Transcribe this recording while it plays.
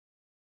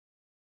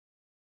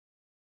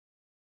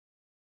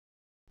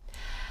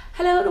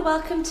Hello and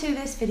welcome to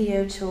this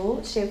video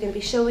tour. Today we're going to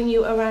be showing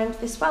you around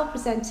this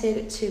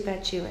well-presented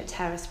two-bedroom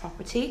terrace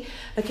property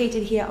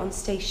located here on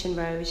Station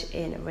Road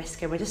in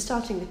Risca. We're just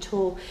starting the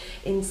tour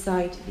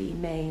inside the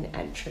main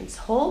entrance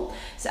hall.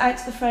 So out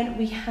to the front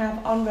we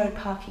have on-road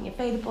parking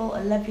available,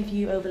 a lovely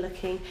view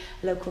overlooking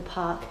a local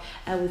park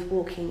with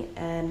walking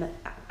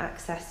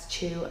access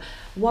to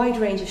a wide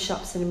range of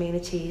shops and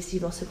amenities.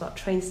 You've also got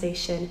train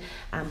station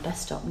and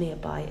bus stop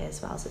nearby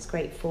as well, so it's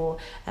great for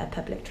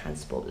public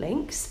transport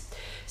links.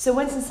 So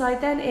once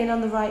inside then, in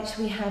on the right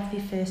we have the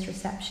first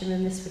reception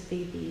room. This would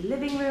be the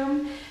living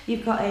room.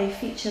 You've got a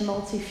feature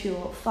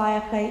multi-fuel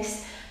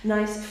fireplace,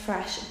 nice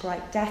fresh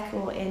bright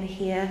decor in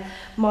here,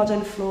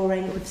 modern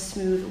flooring with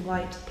smooth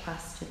white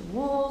plastered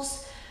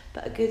walls,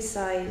 but a good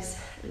size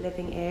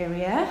living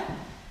area.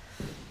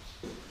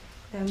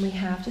 Then we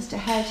have just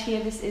ahead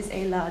here, this is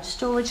a large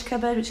storage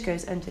cupboard which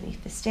goes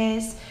underneath the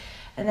stairs.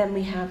 And then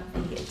we have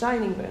the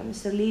dining room,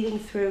 so leading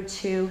through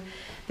to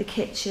the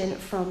kitchen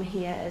from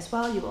here as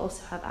well. You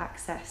also have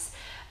access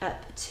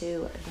up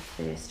to the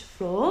first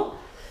floor.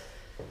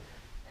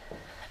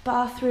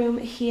 Bathroom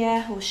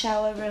here, or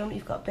shower room.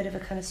 You've got a bit of a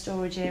kind of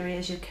storage area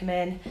as you come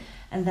in.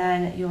 And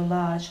then your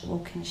large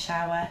walk-in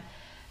shower,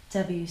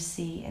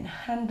 WC and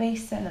hand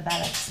basin, a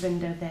Velux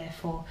window there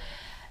for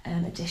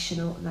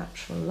additional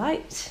natural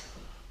light.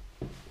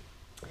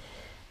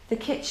 The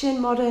kitchen,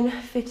 modern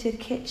fitted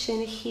kitchen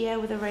here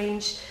with a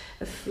range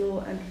of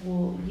floor and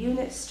wall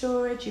unit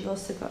storage. You've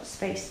also got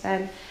space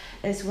then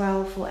as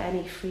well for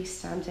any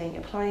freestanding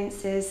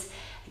appliances.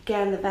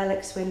 Again, the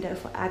Velux window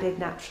for added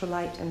natural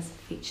light and some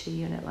feature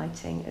unit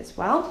lighting as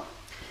well.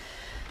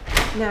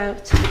 Now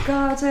to the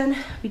garden,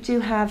 we do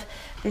have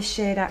this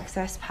shared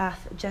access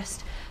path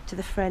just to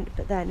the front,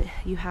 but then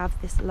you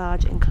have this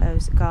large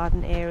enclosed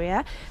garden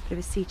area, bit of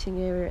a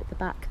seating area at the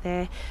back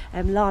there,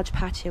 large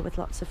patio with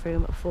lots of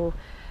room for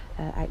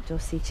outdoor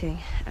seating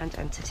and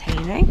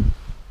entertaining.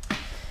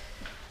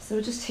 So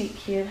we'll just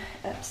take you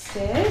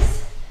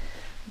upstairs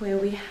where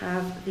we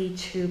have the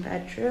two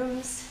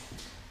bedrooms.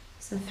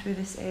 So through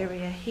this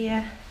area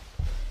here.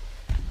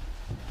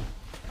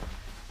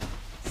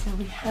 So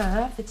we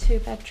have the two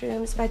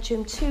bedrooms.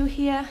 Bedroom 2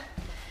 here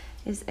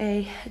is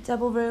a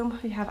double room.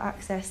 We have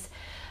access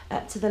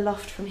up to the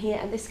loft from here,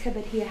 and this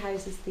cupboard here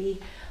houses the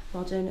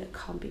modern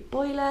combi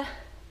boiler,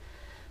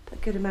 but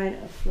a good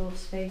amount of floor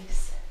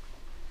space.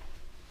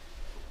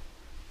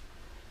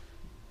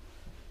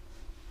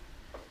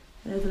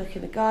 And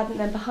overlooking the garden.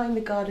 Then behind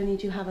the garden you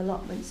do have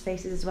allotment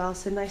spaces as well,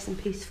 so nice and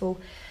peaceful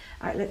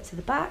outlet to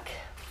the back.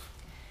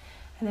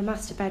 And the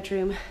master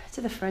bedroom to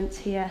the front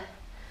here.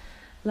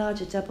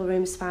 Larger double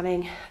room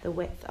spanning the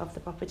width of the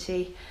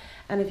property,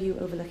 and a view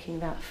overlooking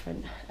that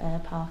front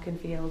park and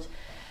field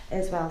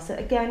as well. So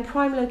again,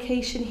 prime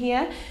location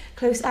here,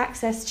 close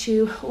access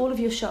to all of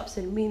your shops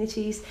and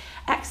amenities,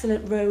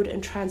 excellent road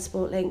and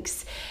transport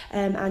links,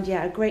 and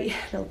yeah, a great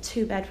little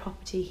two-bed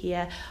property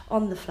here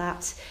on the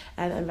flat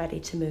and ready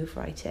to move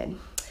right in.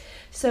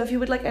 So if you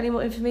would like any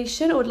more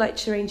information or would like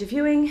to arrange a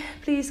viewing,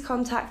 please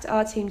contact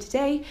our team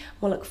today.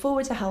 We'll look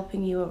forward to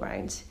helping you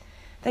around.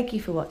 Thank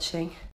you for watching.